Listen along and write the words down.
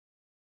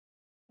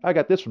I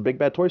got this from Big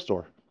Bad Toy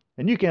Store.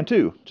 And you can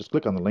too. Just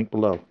click on the link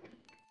below.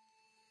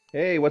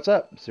 Hey, what's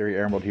up? Siri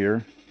Emerald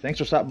here. Thanks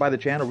for stopping by the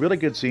channel. Really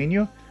good seeing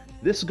you.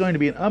 This is going to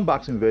be an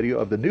unboxing video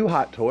of the new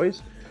Hot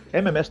Toys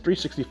MMS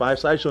 365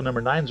 sideshow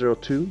number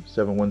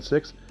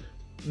 902716.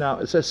 Now,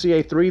 it says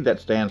CA3,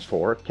 that stands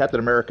for Captain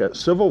America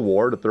Civil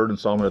War, the third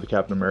installment of the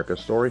Captain America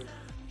story.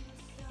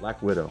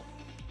 Black Widow.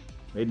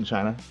 Made in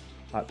China.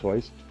 Hot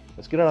Toys.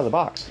 Let's get it out of the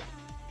box.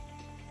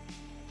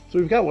 So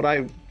we've got what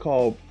I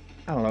call,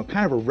 I don't know,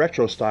 kind of a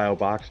retro style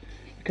box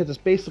because it's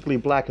basically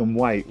black and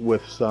white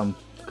with some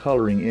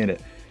coloring in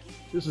it.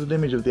 This is an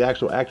image of the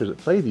actual actors that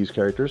play these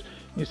characters.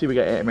 You see we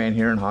got Ant-Man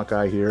here and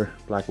Hawkeye here,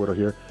 Black Widow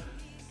here.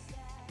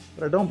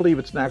 But I don't believe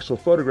it's an actual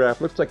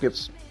photograph. Looks like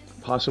it's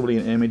possibly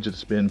an image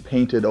that's been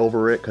painted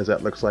over it because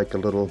that looks like a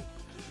little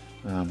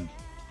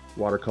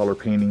watercolor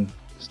painting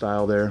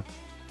style there.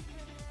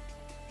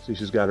 See,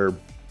 she's got her,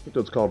 I think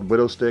those called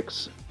widow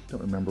sticks.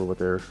 Don't remember what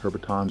her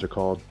batons are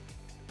called.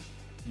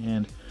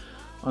 And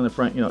on the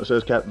front, you know, it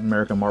says Captain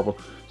America Marvel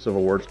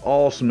Civil War. It's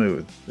all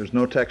smooth. There's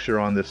no texture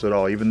on this at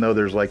all, even though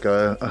there's like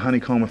a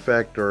honeycomb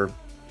effect, or,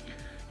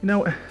 you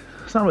know,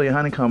 it's not really a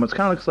honeycomb. It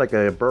kind of looks like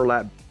a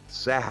burlap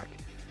sack,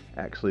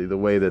 actually, the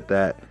way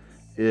that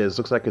is.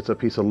 Looks like it's a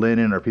piece of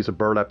linen or a piece of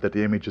burlap that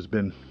the image has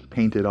been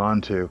painted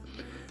onto.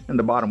 And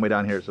the bottom way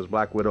down here, it says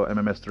Black Widow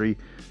MMS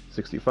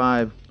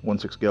 365,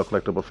 1/6 scale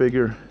collectible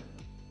figure,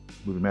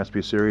 movie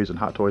masterpiece series, and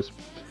Hot Toys.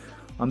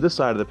 On this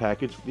side of the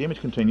package, the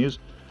image continues.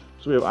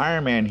 So we have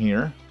Iron Man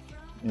here,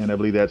 and I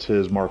believe that's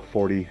his Mark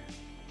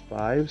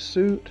 45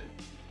 suit.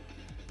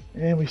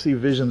 And we see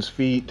Vision's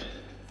feet.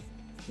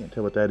 Can't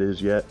tell what that is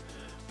yet,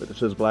 but it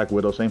says Black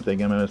Widow, same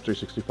thing, MMS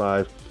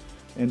 365.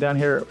 And down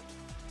here,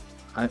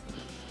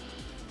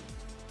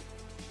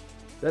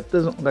 that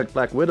doesn't look like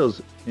Black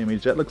Widow's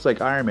image. That looks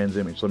like Iron Man's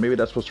image. So maybe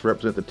that's supposed to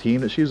represent the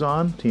team that she's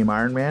on, Team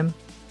Iron Man.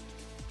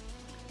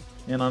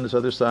 And on this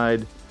other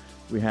side,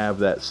 we have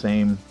that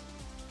same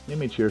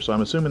image here. So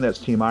I'm assuming that's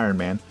Team Iron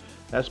Man.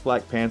 That's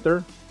Black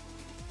Panther.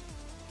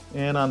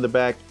 And on the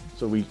back,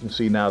 so we can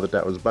see now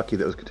that was Bucky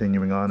that was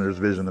continuing on. There's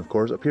Vision, of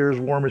course. Up here is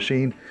War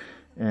Machine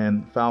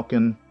and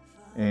Falcon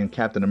and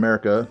Captain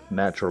America,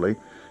 naturally.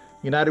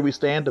 United we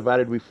stand,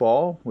 divided we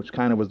fall, which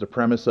kind of was the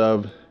premise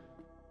of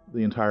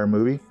the entire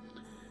movie.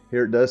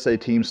 Here it does say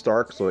Team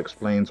Stark, so it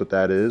explains what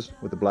that is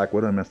with the Black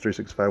Widow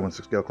MS365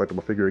 1/6 scale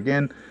collectible figure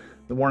again.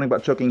 The warning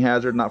about choking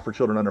hazard, not for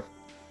children under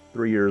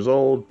 3 years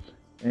old.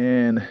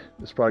 And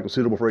this product is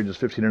suitable for ages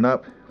 15 and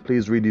up.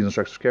 Please read these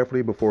instructions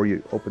carefully before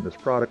you open this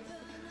product.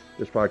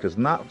 This product is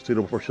not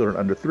suitable for children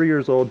under 3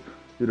 years old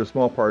due to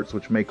small parts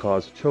which may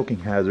cause choking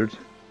hazards.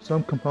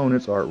 Some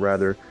components are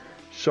rather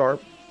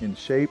sharp in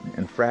shape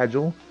and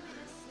fragile.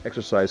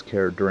 Exercise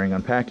care during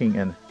unpacking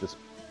and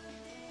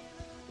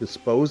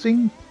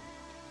disposing.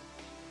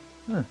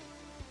 I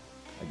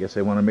guess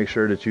they want to make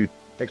sure that you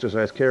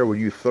exercise care when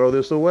you throw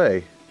this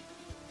away.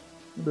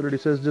 It literally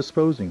says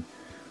disposing.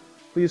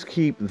 Please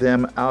keep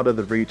them out of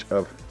the reach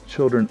of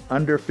children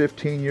under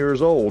 15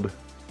 years old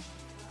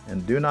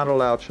and do not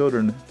allow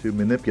children to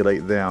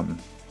manipulate them.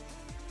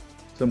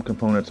 Some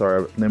components are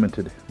of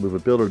limited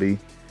movability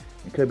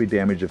and could be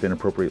damaged if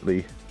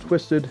inappropriately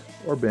twisted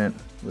or bent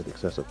with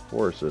excessive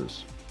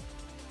forces.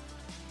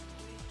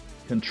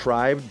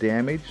 Contrived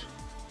damage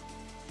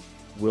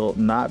will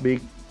not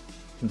be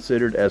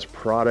considered as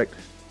product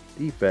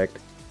defect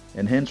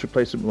and hence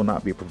replacement will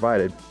not be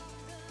provided.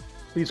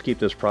 Please keep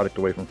this product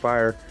away from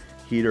fire,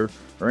 heater,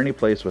 or any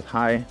place with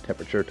high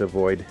temperature to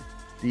avoid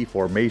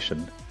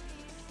deformation.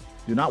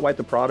 Do not wipe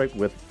the product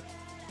with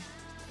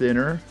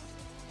thinner,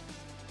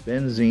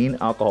 benzene,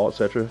 alcohol,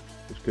 etc.,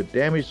 which could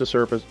damage the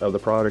surface of the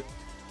product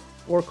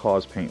or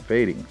cause paint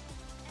fading.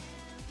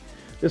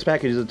 This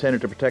package is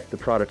intended to protect the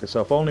product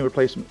itself only.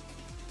 Replacement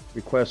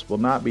requests will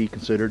not be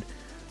considered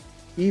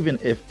even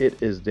if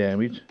it is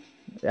damaged.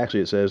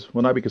 Actually, it says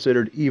will not be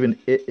considered even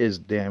if it is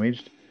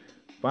damaged.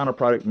 Final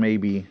product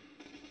may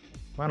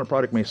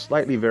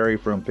slightly vary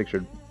from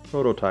pictured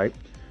prototype.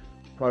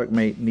 Product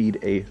may need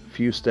a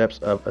few steps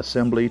of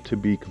assembly to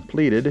be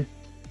completed.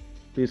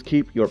 Please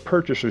keep your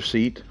purchase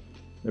receipt.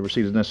 The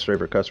receipt is necessary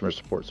for customer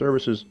support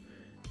services.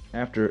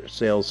 After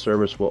sales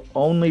service will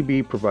only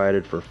be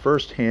provided for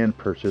first-hand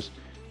purchase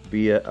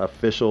via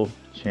official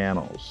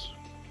channels.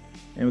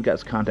 And we've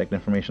got contact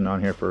information on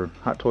here for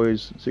Hot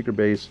Toys, Secret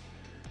Base,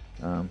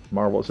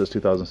 Marvel. It says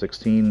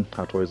 2016,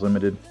 Hot Toys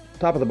Limited.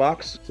 Top of the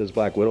box says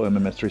Black Widow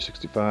MMS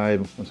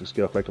 365 1/6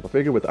 scale collectible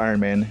figure with Iron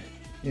Man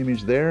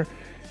image there.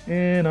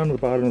 And on the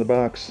bottom of the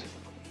box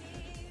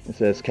it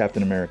says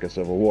Captain America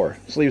Civil War.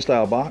 Sleeve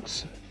style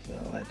box. So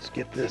let's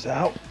get this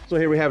out. So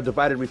here we have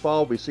Divided We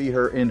Fall. We see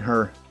her in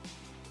her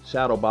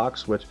shadow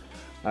box, which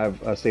I've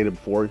stated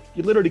before.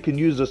 You literally can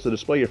use this to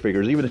display your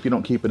figures, even if you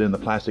don't keep it in the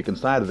plastic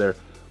inside of there.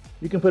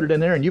 You can put it in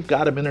there and you've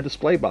got them in their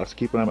display box,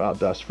 keeping them out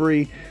dust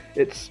free.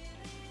 It's,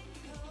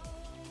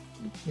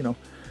 you know,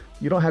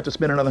 you don't have to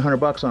spend another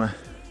 $100 on a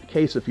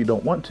case if you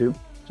don't want to.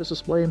 Just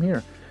display them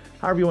here.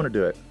 However you want to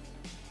do it.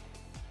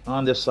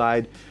 On this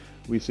side,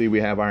 we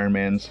have Iron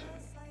Man's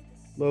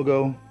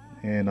logo,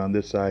 and on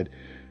this side,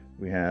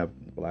 we have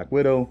Black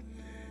Widow,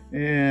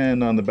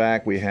 and on the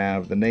back we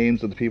have the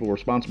names of the people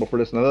responsible for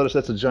this. Now notice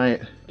that's a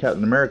giant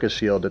Captain America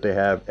shield that they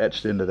have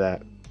etched into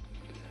that.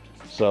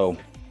 So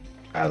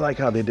I like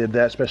how they did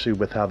that, especially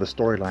with how the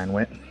storyline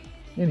went.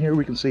 And here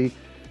we can see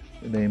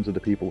the names of the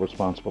people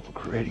responsible for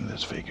creating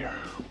this figure.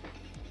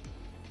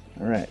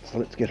 Alright, so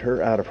let's get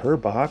her out of her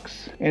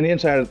box. And the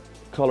inside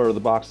color of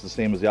the box is the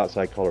same as the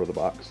outside color of the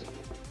box.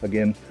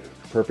 Again,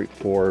 perfect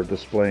for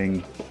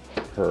displaying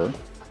her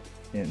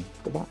in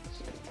the box.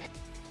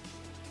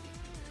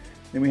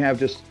 Then we have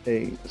just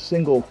a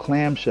single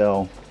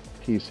clamshell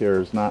piece here.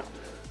 It's not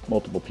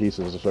multiple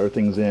pieces, so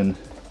everything's in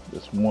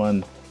this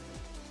one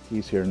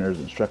piece here, and there's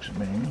an instruction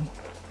manual.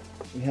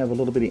 We have a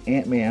little bitty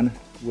Ant-Man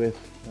with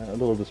a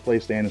little display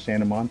stand to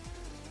stand him on.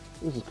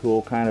 This is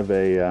cool, kind of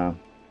a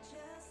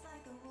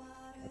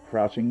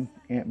crouching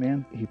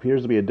Ant-Man. He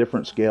appears to be a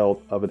different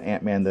scale of an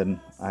Ant-Man than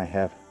I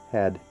have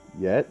had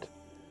yet.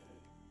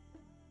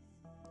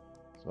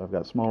 So I've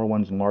got smaller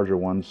ones and larger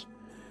ones.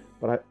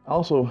 But I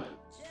also,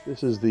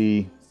 this is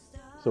the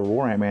Civil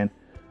War Ant-Man.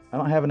 I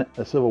don't have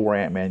a Civil War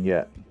Ant-Man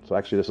yet. So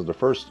actually this is the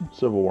first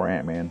Civil War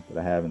Ant-Man that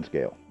I have in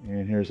scale.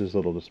 And here's his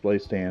little display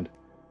stand.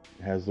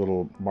 It has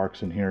little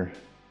marks in here.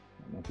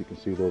 I don't know if you can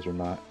see those or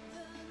not.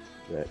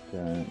 That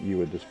you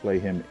would display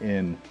him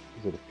in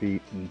his little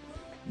feet and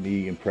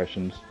knee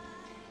impressions.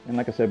 And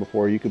like I said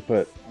before, you could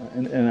put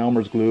an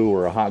Elmer's glue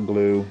or a hot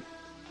glue,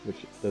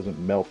 which doesn't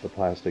melt the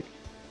plastic,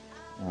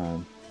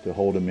 to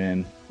hold them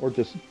in, or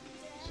just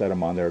set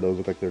them on there. Those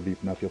look like they're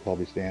deep enough, you'll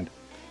probably stand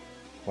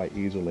quite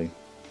easily.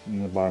 And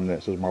on the bottom of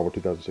that says Marvel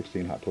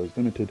 2016 Hot Toys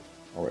Limited,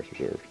 all rights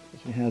reserved.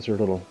 She has her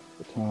little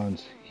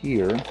batons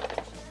here,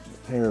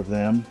 a pair of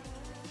them,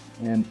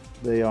 and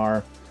they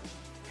are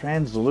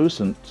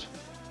translucent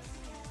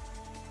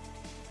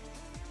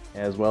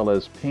as well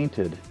as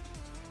painted.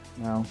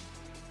 Now,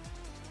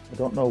 I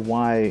don't know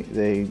why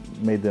they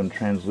made them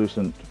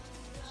translucent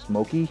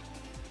smoky,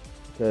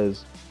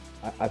 because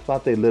I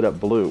thought they lit up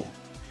blue.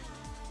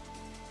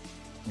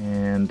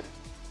 And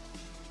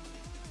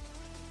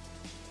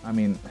I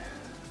mean,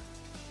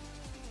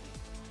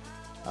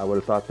 I would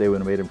have thought they would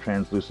have made them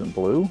translucent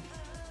blue.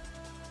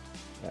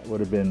 That would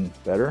have been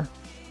better,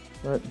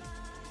 but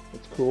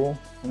it's cool.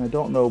 And I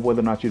don't know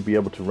whether or not you'd be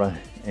able to run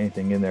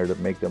anything in there to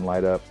make them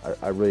light up.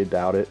 I really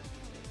doubt it.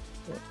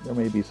 There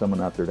may be someone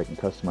out there that can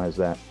customize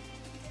that.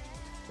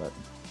 But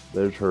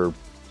there's her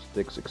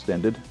sticks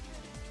extended.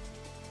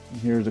 And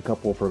here's a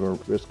couple for her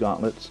wrist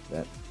gauntlets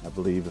that I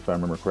believe, if I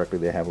remember correctly,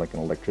 they have like an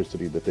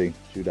electricity that they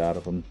shoot out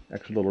of them.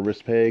 Extra little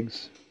wrist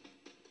pegs,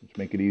 which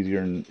make it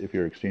easier if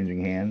you're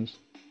exchanging hands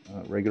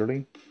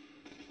regularly.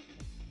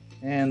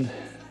 And,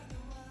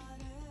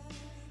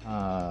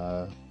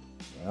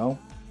 well,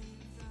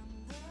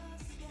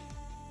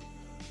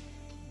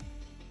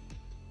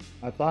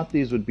 I thought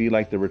these would be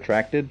like the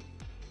retracted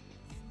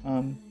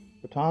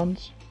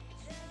batons,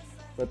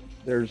 but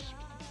it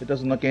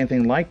doesn't look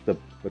anything like the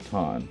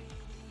baton.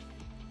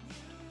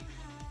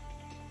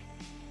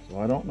 So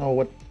I don't know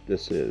what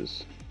this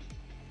is.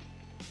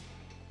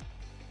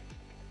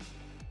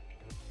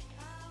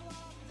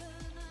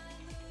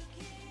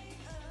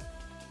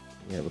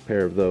 We have a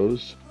pair of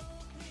those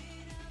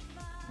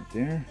right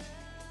there.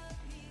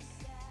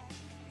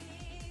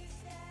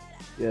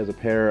 He has a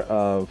pair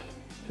of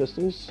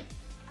pistols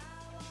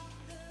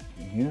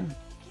in here.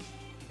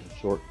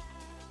 Short,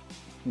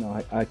 you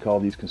know, I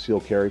call these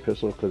concealed carry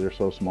pistols because they're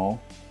so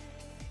small.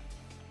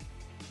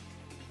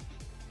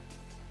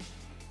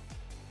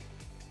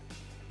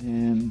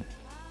 And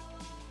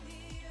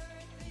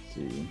let's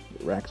see,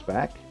 it racks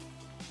back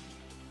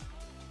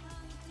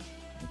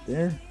right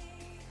there.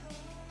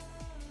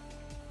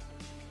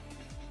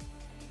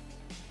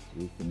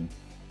 So you can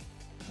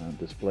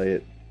display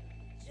it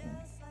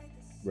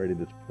ready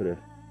to put a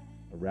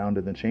round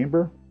in the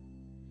chamber.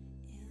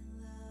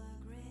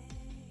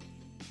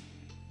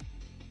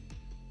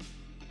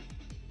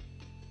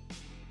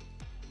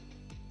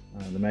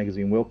 The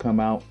magazine will come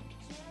out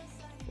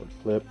or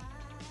clip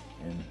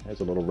and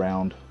has a little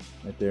round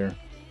right there,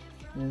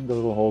 and the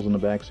little holes in the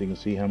back so you can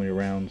see how many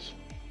rounds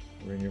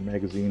are in your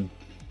magazine.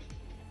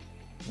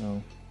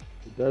 So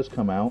it does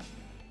come out.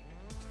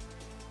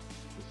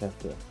 Just have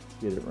to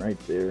get it right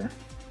there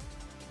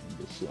and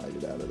just slide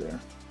it out of there.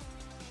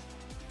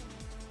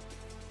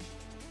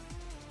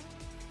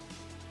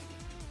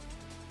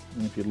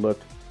 And if you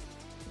look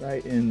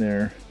right in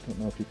there, I don't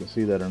know if you can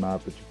see that or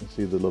not, but you can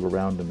see the little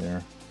round in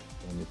there.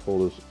 When you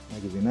pull this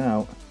magazine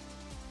out,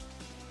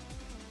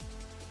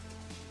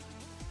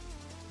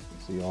 you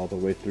can see all the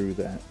way through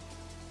that.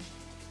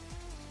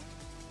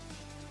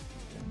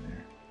 In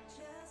there.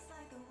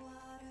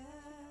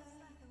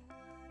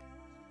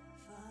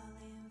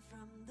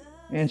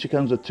 And she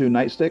comes with two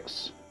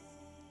nightsticks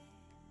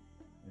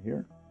right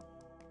here,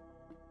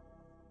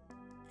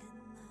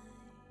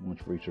 one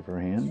for each of her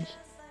hands.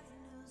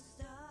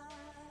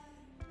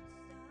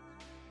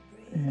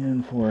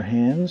 And for her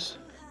hands,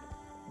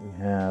 we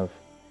have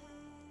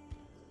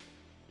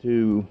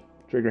two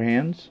trigger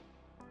hands,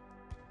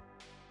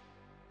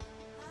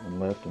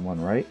 one left and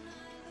one right.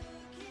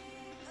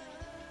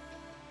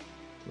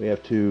 We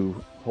have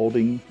two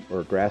holding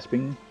or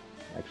grasping,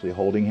 actually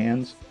holding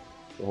hands,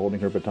 for holding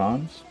her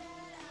batons,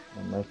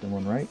 one left and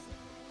one right.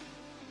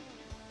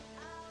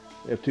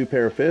 We have two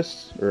pair of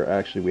fists, or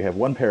actually we have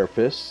one pair of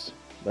fists,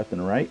 left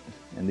and right,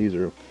 and these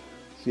are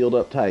sealed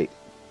up tight.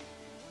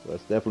 So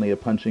that's definitely a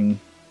punching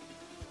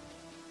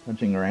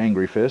or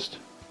angry fist.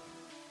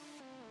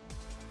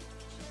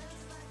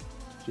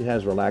 She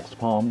has relaxed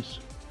palms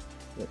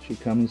that she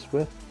comes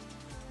with.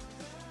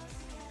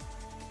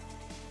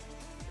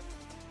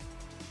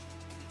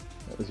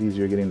 That was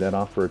easier getting that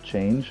off for a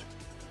change.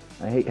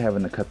 I hate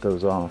having to cut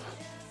those off.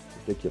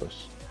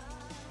 Ridiculous.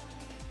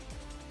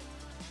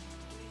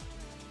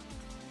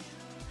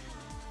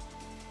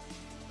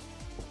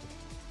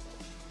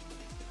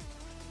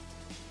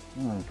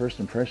 Oh, first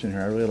impression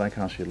here, I really like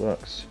how she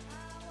looks.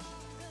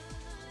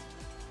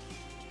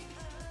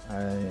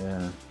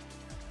 I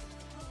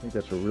think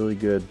that's a really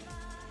good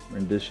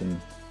rendition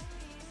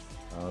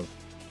of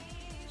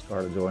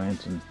Scarlett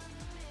Johansson,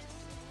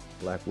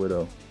 Black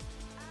Widow,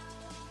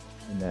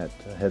 in that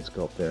head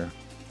sculpt there.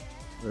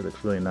 It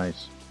looks really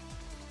nice.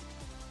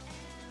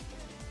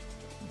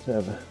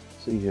 Let's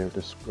see here if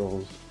this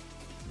scrolls,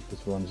 if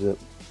this will unzip.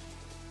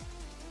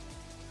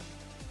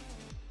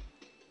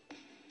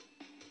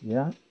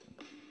 Yeah,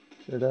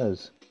 sure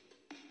does.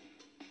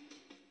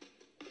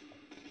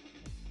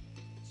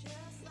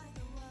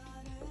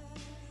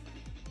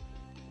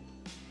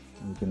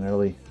 You can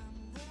really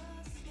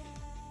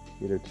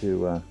get her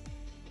to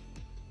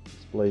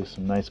display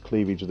some nice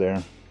cleavage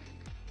there.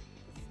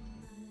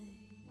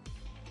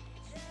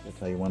 That's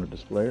how you want to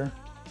display her.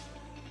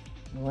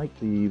 I like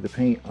the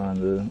paint on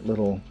the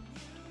little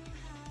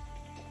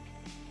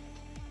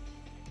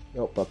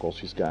belt buckle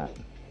she's got.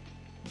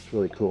 It's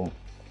really cool.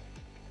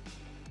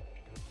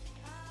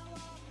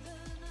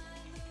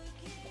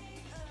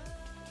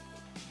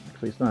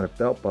 Actually, it's not a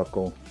belt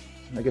buckle.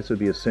 I guess it would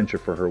be a cincher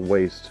for her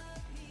waist.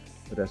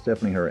 But that's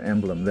definitely her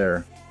emblem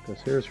there,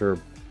 because here's her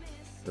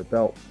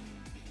belt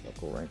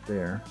buckle right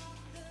there.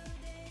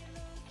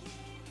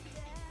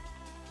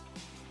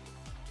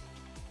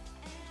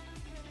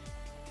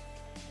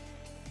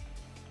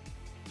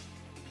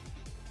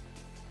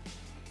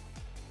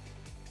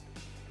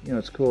 You know,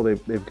 it's cool.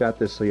 They've got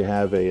this so you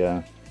have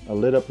a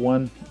lit up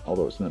one,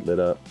 although it's not lit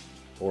up,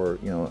 or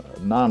you know,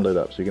 non-lit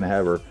up. So you can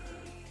have her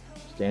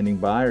standing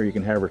by, or you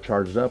can have her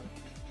charged up,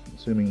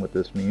 assuming what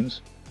this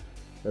means,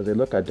 because they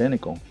look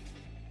identical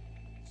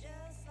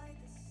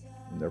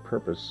in their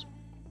purpose.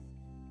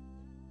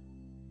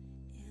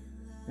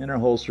 And our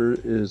holster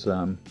is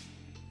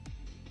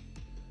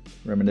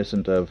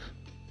reminiscent of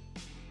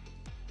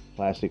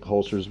plastic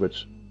holsters,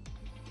 which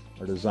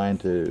are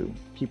designed to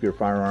keep your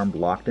firearm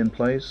locked in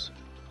place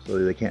so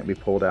that they can't be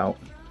pulled out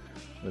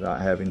without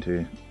having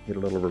to hit a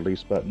little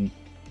release button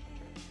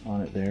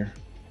on it there.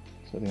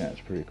 So I think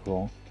that's pretty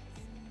cool.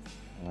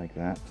 I like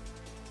that.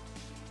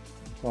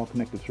 It's all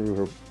connected through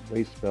her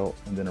waist belt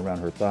and then around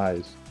her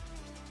thighs.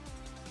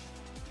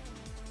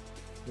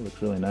 It looks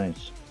really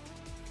nice.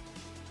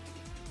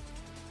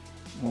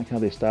 I like how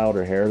they styled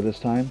her hair this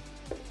time.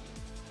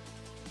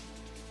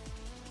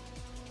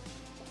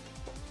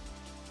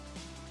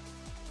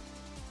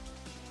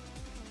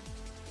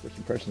 First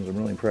impressions, I'm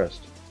really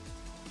impressed.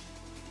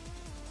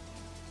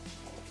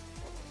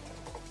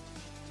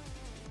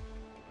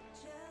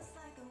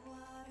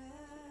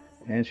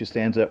 And she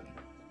stands up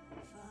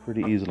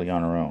pretty easily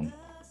on her own.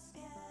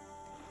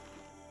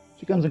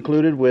 She comes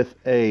included with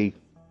a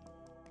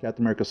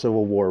Captain America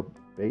Civil War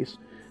base.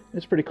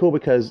 It's pretty cool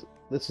because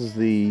this is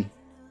the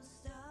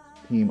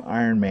Team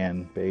Iron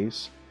Man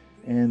base,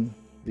 and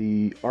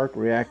the arc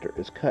reactor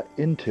is cut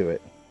into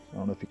it. I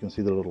don't know if you can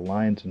see the little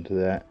lines into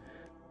that,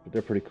 but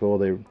they're pretty cool.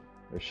 They're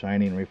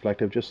shiny and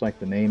reflective, just like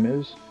the name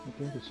is.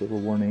 Okay, the Civil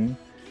War name.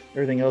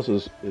 Everything else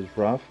is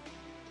rough,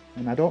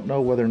 and I don't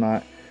know whether or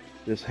not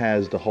this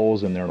has the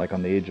holes in there like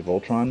on the Age of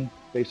Ultron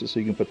bases, so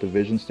you can put the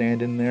vision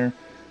stand in there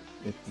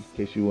in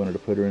case you wanted to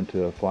put her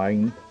into a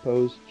flying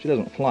pose. She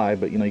doesn't fly,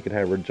 but you know, you could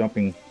have her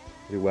jumping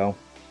pretty well.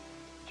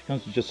 She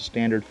comes with just a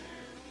standard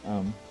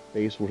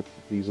base with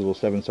these little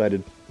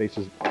 7-sided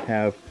bases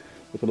have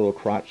with a little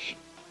crotch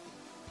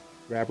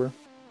grabber.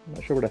 I'm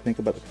not sure what I think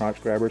about the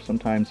crotch grabber.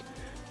 Sometimes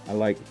I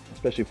like,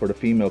 especially for the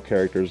female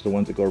characters, the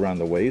ones that go around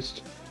the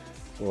waist.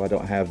 So I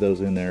don't have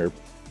those in there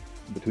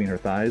between her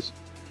thighs.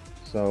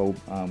 So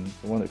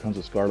the one that comes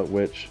with Scarlet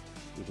Witch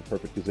is a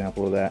perfect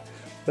example of that.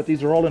 But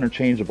these are all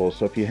interchangeable.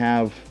 So if you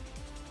have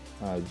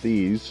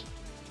these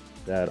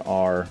that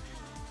are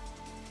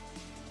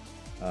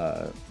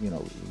you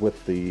know,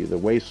 with the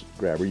waist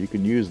grabber, you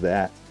can use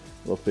that.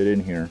 It'll fit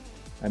in here.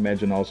 I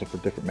imagine also for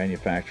different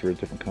manufacturers,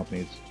 different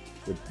companies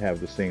would have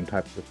the same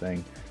type of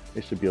thing.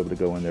 They should be able to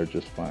go in there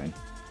just fine.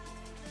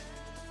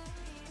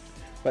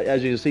 But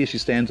as you can see, she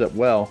stands up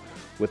well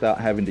without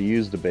having to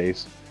use the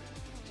base.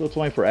 So it's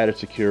only for added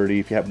security.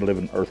 If you happen to live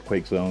in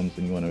earthquake zones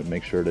and you want to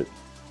make sure that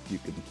you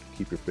can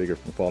keep your figure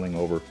from falling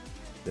over,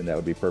 then that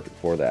would be perfect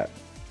for that.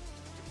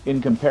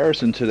 In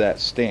comparison to that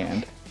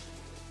stand,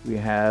 we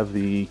have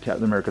the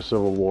Captain America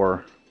Civil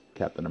War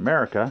Captain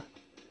America,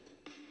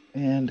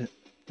 and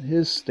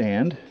his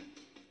stand,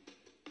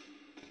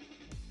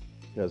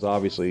 because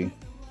obviously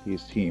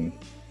he's Team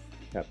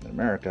Captain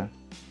America,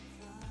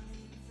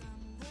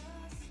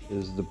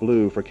 is the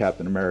blue for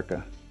Captain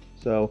America.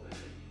 So,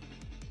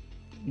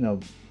 you know,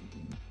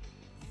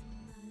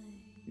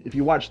 if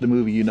you watch the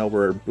movie, you know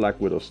where Black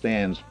Widow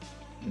stands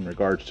in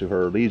regards to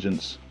her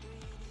allegiance,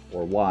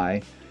 or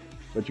why.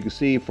 But you can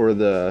see for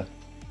the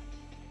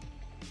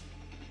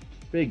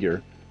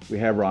figure, we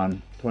have her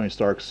on Tony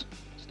Stark's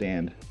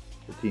stand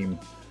for Team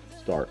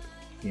Stark,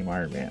 Team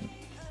Iron Man.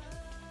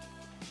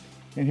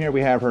 And here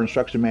we have her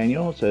instruction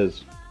manual. It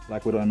says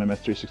Black Widow MMS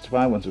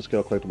 365, 1/6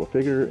 scale collectible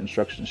figure,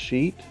 instruction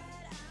sheet.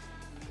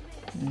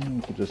 And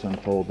we can just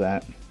unfold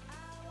that.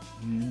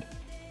 And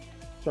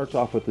starts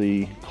off with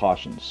the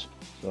cautions.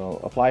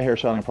 So, apply hair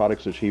styling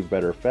products to achieve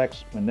better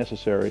effects. When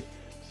necessary,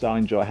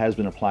 styling gel has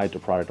been applied to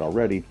product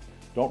already.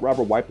 Don't rub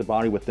or wipe the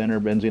body with thinner,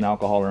 benzene,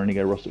 alcohol, or any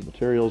aerosol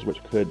materials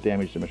which could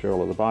damage the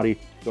material of the body.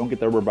 Don't get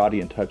the rubber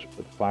body in touch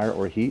with fire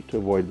or heat to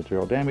avoid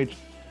material damage.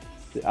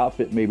 The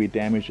outfit may be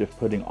damaged if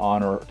putting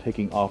on or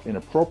taking off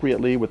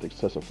inappropriately with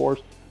excessive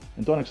force.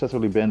 And don't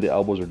excessively bend the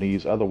elbows or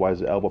knees, otherwise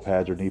the elbow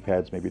pads or knee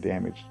pads may be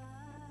damaged.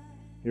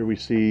 Here we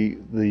see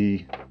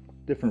the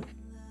different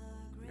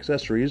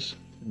accessories,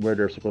 where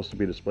they're supposed to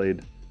be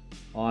displayed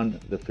on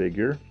the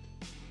figure.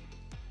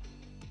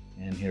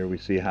 And here we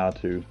see how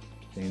to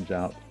change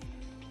out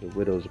the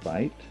Widow's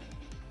Bite.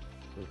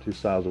 So 2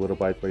 styles of Widow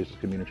Bite braces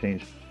can be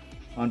interchanged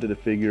onto the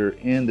figure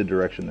in the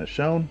direction that's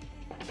shown.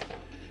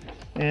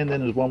 And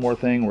then there's one more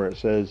thing where it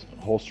says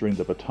holstering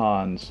the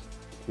batons.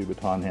 2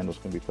 baton handles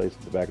can be placed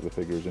at the back of the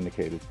figure as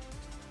indicated.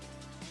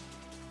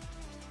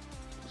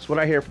 So what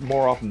I hear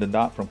more often than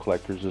not from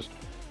collectors is,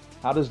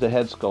 how does the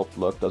head sculpt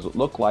look? Does it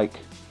look like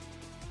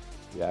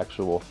the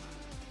actual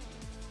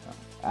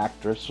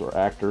actress or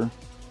actor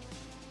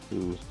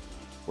who's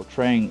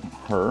portraying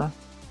her?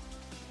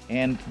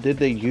 And did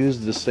they use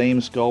the same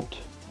sculpt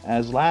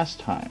as last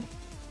time?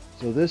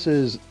 So this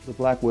is the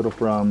Black Widow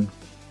from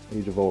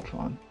Age of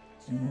Ultron.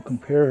 And we'll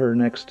compare her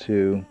next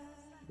to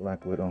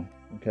Black Widow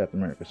from Captain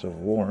America Civil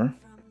War.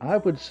 I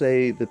would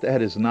say that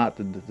that is not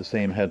the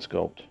same head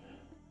sculpt.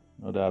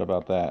 No doubt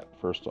about that,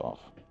 first off.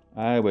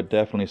 I would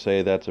definitely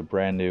say that's a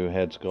brand new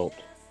head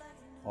sculpt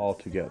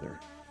altogether.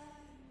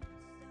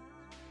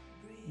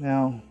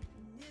 Now,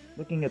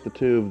 looking at the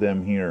two of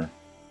them here,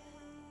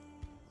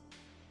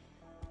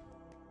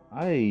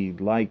 I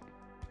like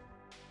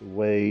the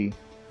way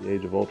the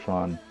Age of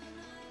Ultron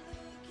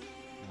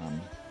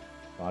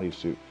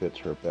bodysuit fits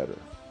her better,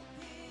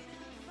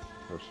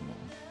 personally.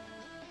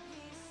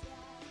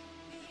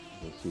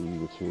 You'll see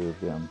the two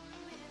of them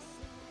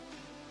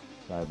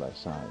side by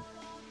side.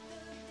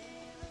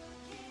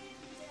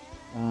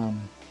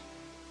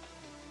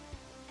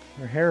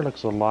 Her hair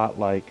looks a lot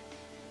like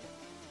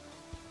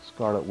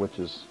Scarlet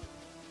Witch's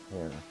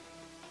hair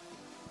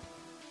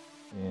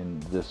in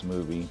this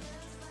movie.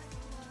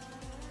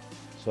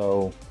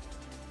 So,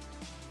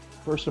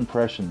 first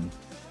impression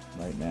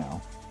right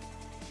now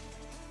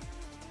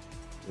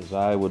is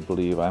I would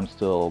believe I'm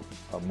still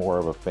more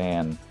of a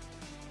fan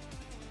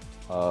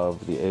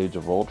of the Age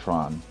of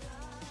Ultron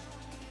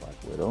Black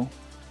Widow.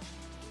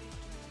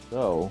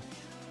 So,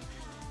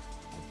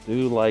 I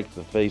do like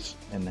the face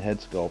and the head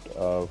sculpt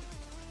of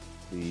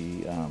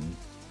the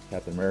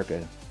Captain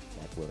America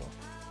Black Widow.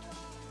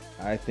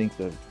 I think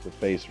the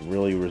face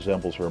really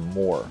resembles her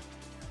more.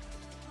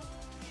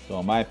 So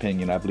in my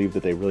opinion, I believe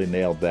that they really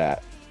nailed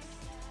that.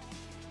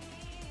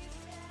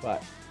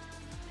 But,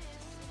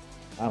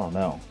 I don't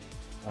know.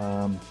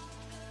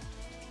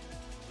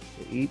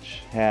 They each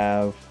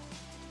have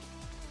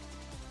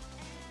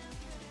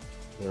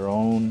their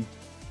own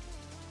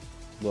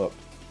look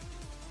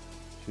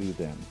to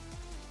them.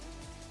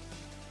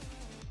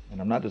 And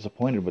I'm not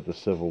disappointed with the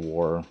Civil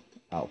War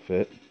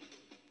outfit.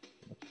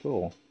 That's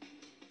cool.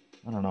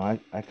 I don't know,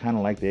 I kind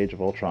of like the Age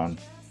of Ultron,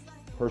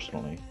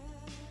 personally,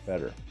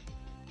 better.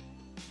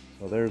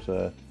 So there's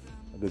a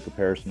good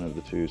comparison of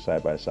the two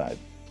side by side.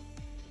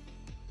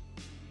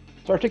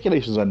 So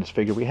articulations on this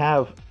figure, we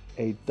have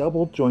a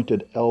double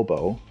jointed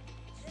elbow.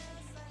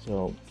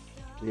 So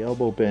the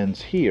elbow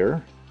bends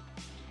here,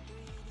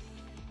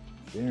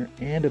 there,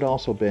 and it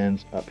also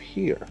bends up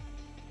here,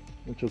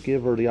 which will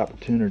give her the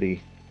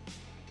opportunity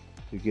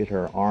to get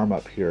her arm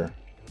up here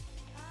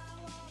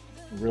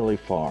really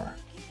far.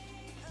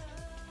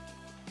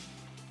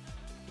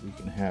 We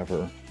can have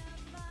her,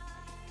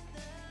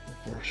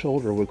 if her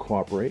shoulder would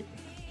cooperate,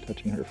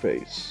 touching her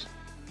face.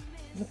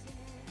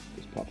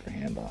 Just pop her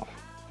hand off.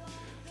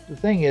 The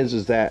thing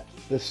is that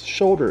this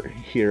shoulder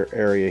here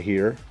area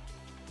here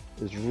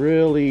is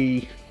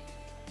really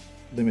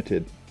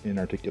limited in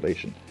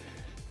articulation.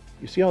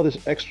 You see all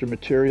this extra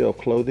material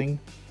clothing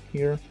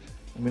here?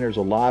 I mean, there's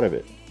a lot of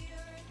it.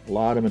 A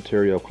lot of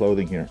material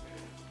clothing here,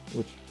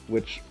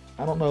 which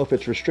I don't know if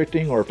it's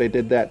restricting or if they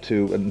did that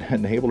to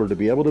enable her to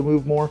be able to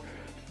move more,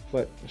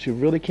 but she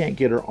really can't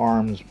get her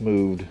arms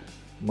moved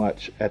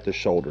much at the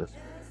shoulder.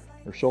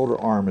 Her shoulder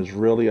arm is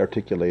really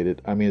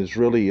articulated. I mean, it's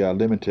really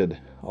limited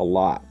a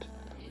lot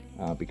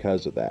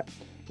because of that.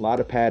 A lot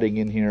of padding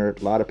in here,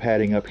 a lot of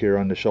padding up here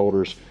on the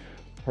shoulders.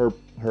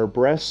 Her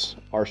breasts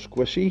are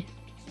squishy.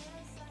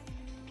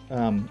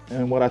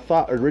 And what I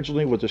thought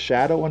originally was a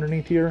shadow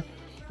underneath here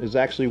is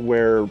actually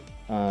where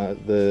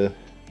the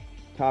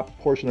top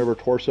portion of her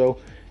torso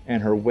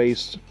and her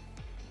waist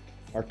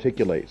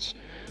articulates.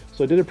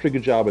 So I did a pretty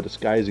good job of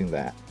disguising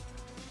that.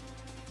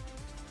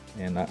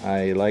 And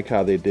I like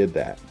how they did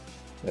that.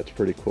 That's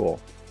pretty cool.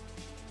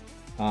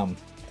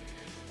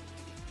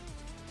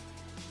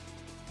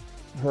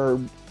 Her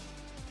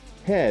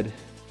head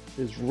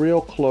is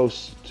real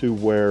close to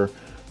where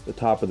the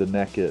top of the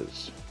neck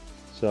is.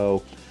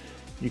 So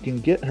you can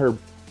get her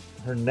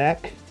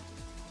neck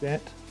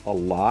bent a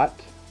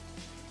lot,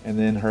 and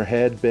then her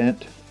head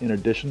bent in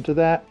addition to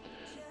that.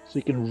 So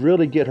you can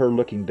really get her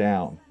looking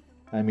down.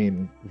 I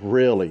mean,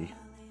 really.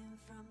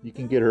 You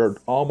can get her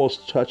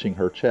almost touching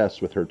her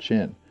chest with her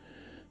chin.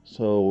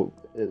 So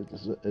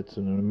it's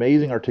an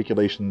amazing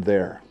articulation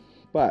there.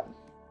 But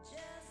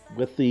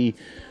with the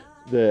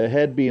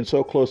head being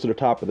so close to the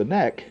top of the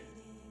neck,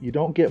 you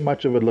don't get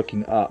much of it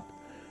looking up.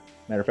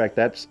 Matter of fact,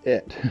 that's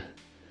it.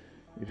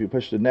 If you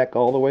push the neck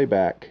all the way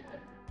back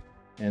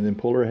and then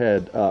pull her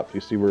head up,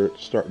 you see where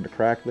it's starting to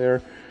crack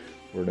there,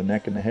 where the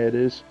neck and the head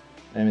is?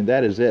 I mean,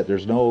 that is it.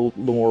 There's no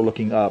more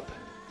looking up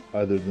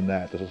other than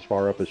that. That's as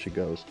far up as she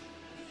goes.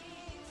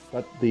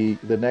 But the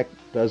neck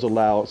does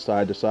allow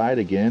side to side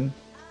again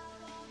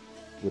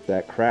with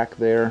that crack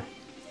there.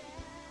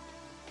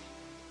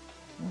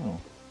 Oh,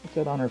 what's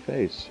that on her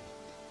face?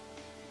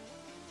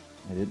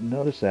 I didn't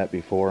notice that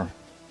before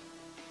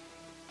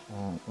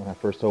when I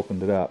first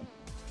opened it up.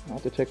 I'll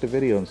have to check the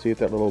video and see if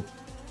that little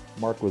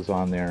mark was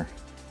on there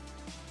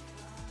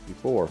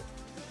before.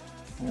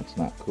 That's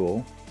not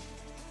cool.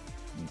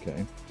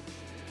 Okay.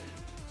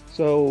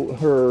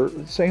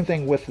 So same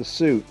thing with the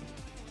suit.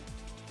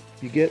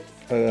 You get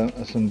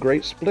some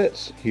great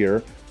splits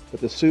here, but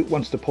the suit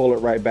wants to pull it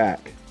right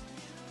back.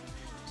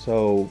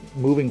 So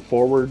moving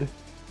forward,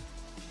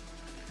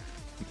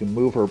 you can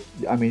move her,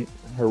 I mean,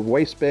 her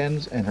waist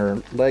bends and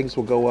her legs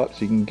will go up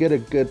so you can get a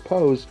good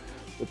pose,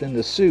 but then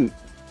the suit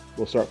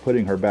will start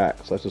putting her back.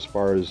 So that's as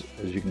far as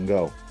you can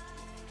go.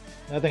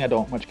 Another thing I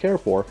don't much care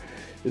for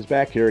is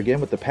back here again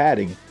with the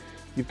padding.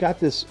 You've got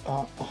this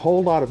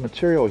whole lot of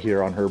material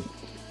here on her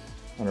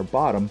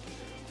bottom,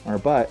 on her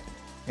butt,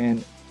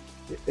 and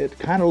it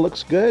kind of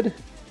looks good,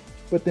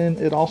 but then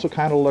it also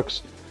kind of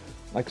looks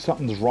like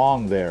something's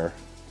wrong there.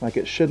 Like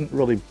it shouldn't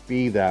really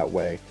be that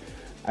way.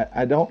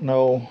 I don't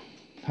know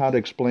how to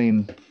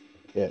explain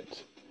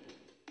it.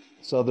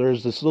 So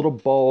there's this little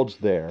bulge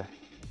there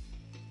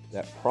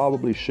that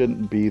probably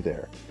shouldn't be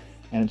there,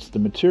 and it's the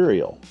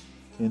material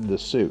in the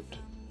suit.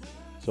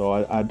 So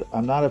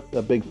I'm not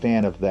a big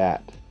fan of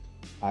that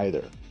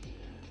either.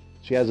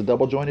 She has a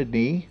double jointed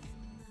knee,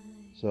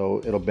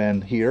 so it'll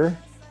bend here,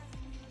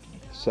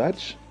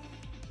 such,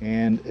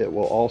 and it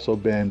will also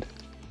bend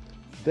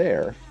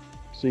there,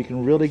 so you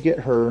can really get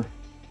her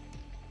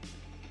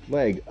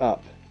leg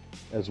up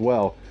as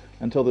well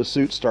until the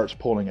suit starts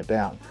pulling it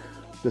down.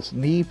 This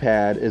knee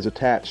pad is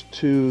attached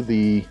to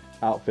the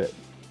outfit,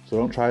 so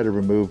don't try to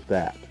remove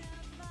that.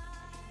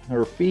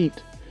 Her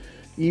feet,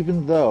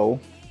 even though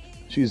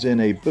she's in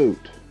a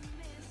boot,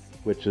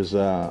 which is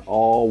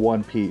all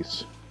one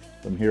piece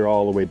from here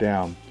all the way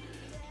down,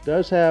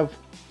 does have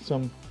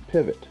some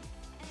pivot.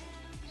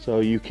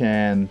 So you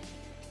can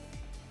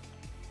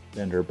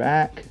bend her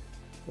back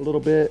a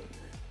little bit,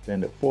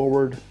 bend it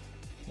forward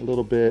a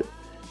little bit,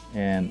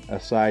 and a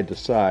side to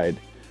side.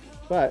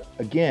 But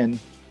again,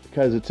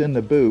 because it's in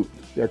the boot,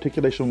 the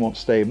articulation won't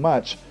stay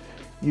much.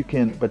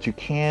 But you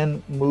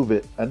can move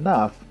it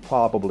enough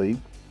probably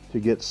to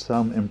get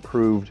some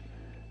improved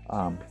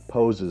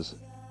poses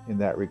in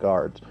that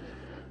regard.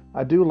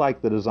 I do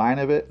like the design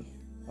of it.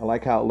 I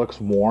like how it looks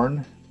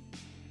worn,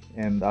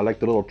 and I like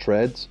the little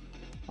treads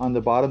on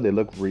the bottom. They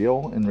look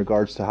real in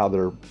regards to how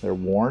they're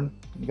worn.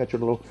 You got your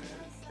little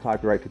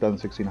copyright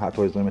 2016 Hot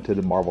Toys Limited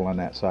and Marvel on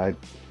that side,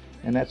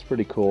 and that's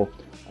pretty cool.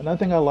 Another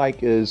thing I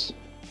like is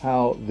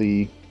how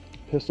the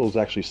pistols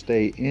actually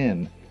stay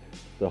in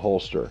the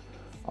holster.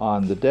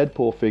 On the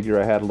Deadpool figure,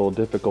 I had a little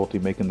difficulty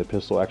making the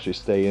pistol actually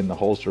stay in the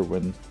holster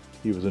when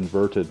he was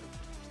inverted,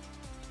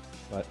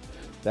 but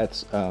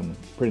that's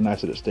pretty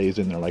nice that it stays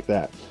in there like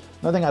that.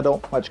 Another thing I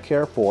don't much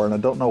care for, and I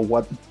don't know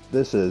what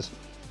this is,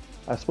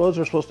 I suppose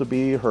they're supposed to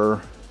be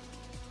her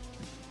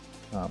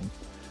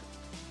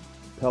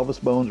pelvis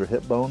bones or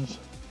hip bones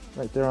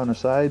right there on her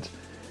sides,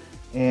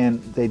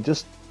 and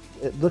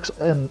it looks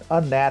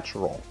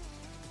unnatural.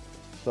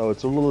 So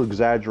it's a little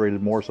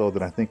exaggerated, more so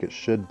than I think it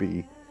should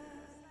be,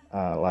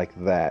 like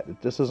that.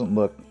 It just doesn't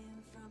look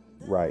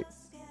right.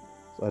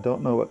 So I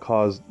don't know what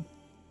caused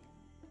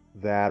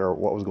that or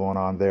what was going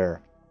on there.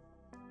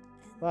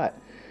 But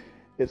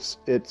it's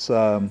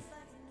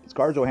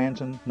Scarlett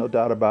Johansson, no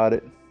doubt about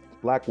it.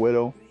 It's Black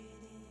Widow,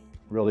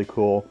 really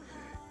cool,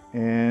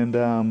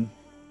 and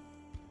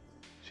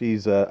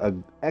she's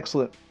an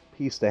excellent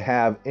piece to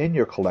have in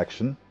your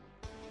collection.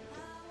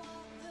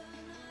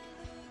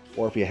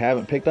 Or if you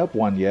haven't picked up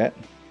one yet,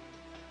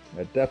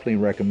 I definitely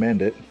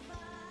recommend it.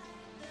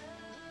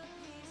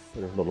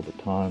 Put our little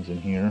batons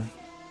in here.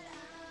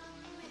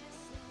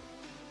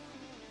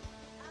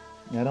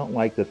 I don't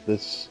like that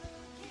this,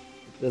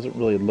 it doesn't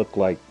really look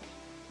like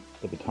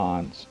the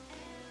batons.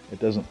 It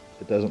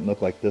doesn't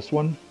look like this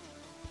one.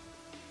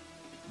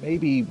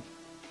 Maybe,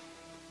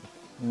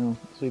 well,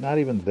 see, not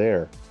even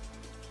there.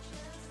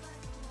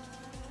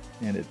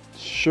 And it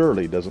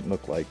surely doesn't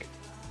look like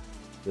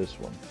this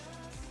one.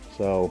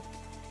 So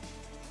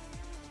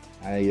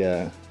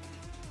I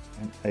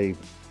kind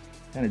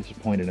of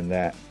disappointed in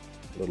that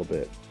a little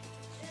bit.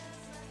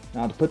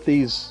 Now to put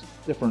these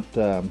different,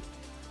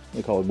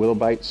 they call it whittle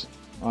bites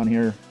on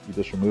here, you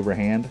just remove her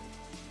hand.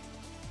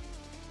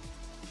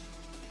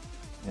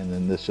 And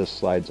then this just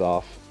slides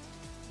off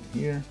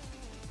here.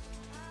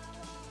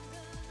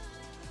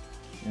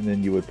 And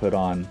then you would put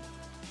on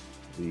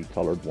the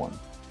colored one.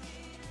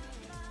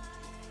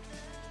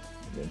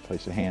 And then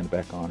place a hand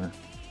back on her.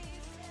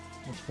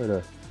 Let's put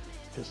a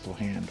pistol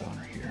hand on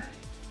her here.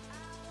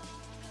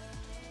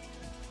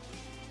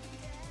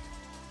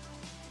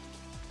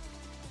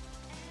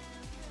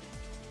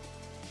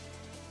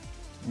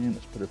 And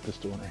let's put her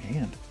pistol in her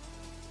hand.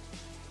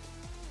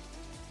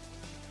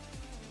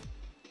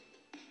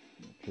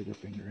 Trigger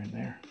finger in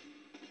there.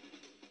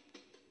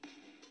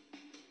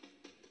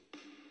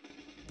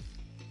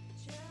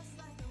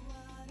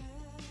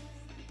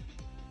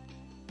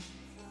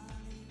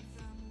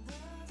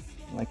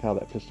 I like how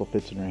that pistol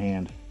fits in her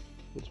hand.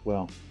 Fits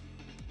well.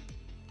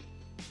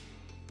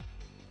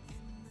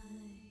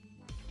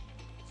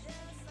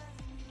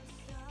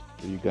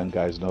 So you gun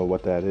guys know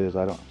what that is.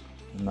 I'm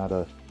not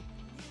a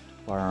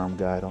firearm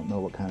guy. I don't know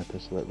what kind of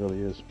pistol that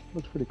really is.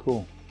 Looks pretty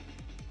cool.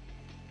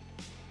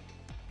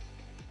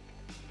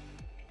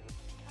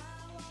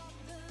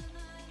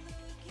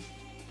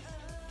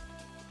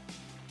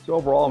 So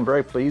overall, I'm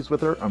very pleased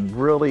with her. I'm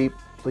really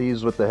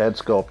pleased with the head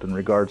sculpt in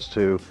regards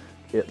to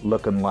it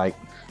looking like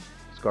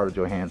Scarlett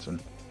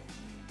Johansson.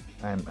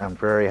 I'm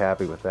very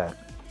happy with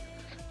that.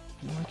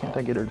 Why can't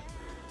I get her to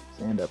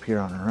stand up here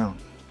on her own?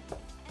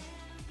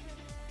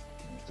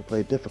 To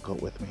play difficult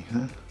with me,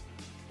 huh?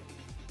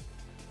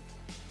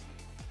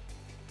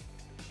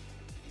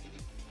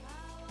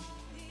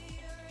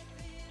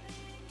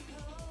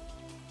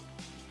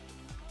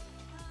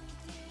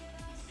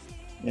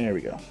 There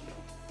we go.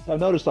 So I've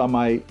noticed on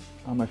my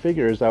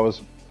figure as I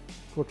was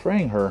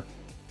portraying her,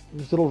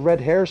 these little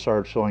red hairs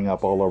started showing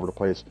up all over the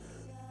place.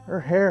 Her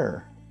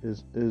hair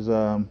is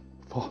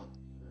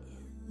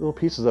little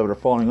pieces of it are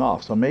falling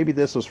off. So maybe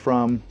this was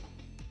from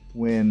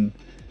when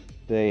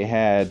they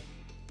had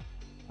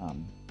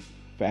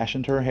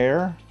fashioned her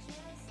hair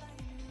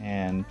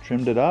and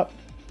trimmed it up.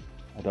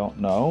 I don't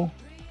know.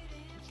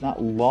 It's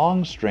not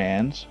long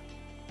strands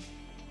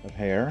of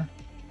hair.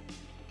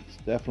 It's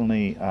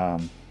definitely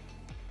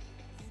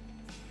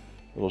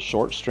little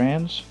short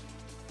strands.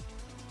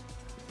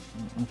 I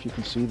don't know if you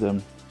can see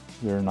them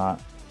here or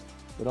not,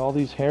 but all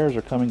these hairs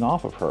are coming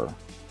off of her.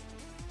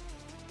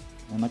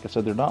 And like I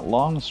said, they're not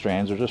long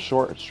strands, they're just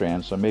short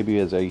strands, so maybe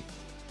as they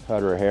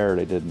cut her hair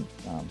they didn't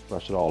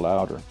brush it all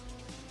out or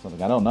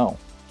something. I don't know.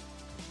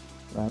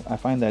 But I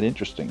find that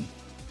interesting.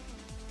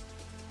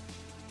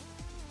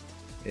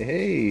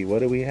 Hey, what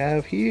do we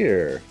have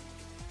here?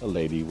 A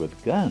lady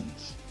with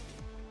guns.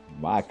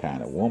 My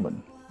kind of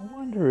woman. I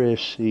wonder if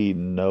she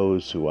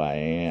knows who I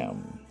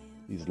am.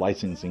 These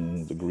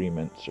licensing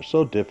agreements are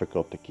so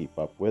difficult to keep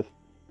up with.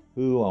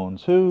 Who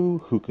owns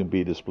who can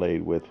be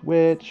displayed with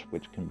which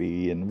can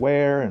be in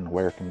where, and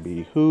where can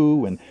be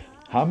who, and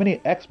how many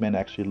X-Men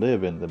actually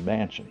live in the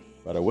mansion.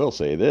 But I will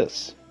say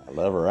this, I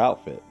love her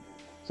outfit.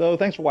 So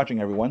thanks for watching,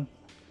 everyone.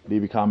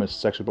 Leave your comments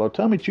section below.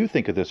 Tell me what you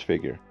think of this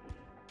figure.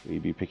 Will you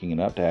be picking it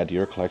up to add to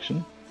your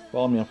collection?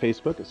 Follow me on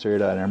Facebook at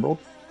Siri.Emerald,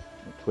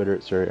 on Twitter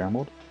at Siri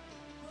Emerald.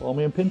 Follow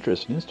me on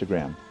Pinterest and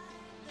Instagram.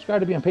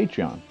 Subscribe to me on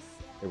Patreon.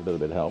 Every little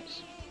bit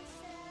helps.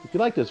 If you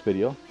like this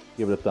video,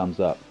 give it a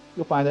thumbs up.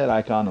 You'll find that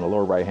icon in the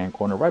lower right hand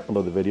corner right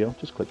below the video.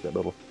 Just click that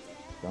little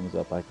thumbs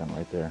up icon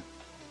right there.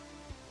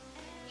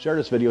 Share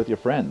this video with your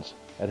friends.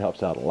 That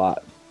helps out a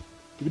lot.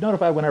 To be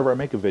notified whenever I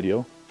make a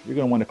video, you're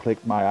going to want to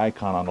click my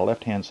icon on the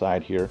left hand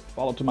side here.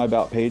 Follow to my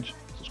About page.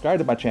 Subscribe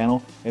to my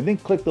channel. And then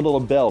click the little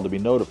bell to be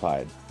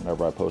notified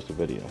whenever I post a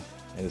video.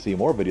 And to see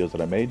more videos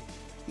that I made,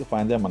 you'll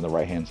find them on the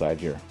right hand side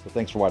here. So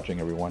thanks for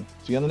watching, everyone.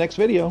 See you on the next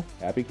video.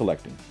 Happy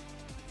collecting.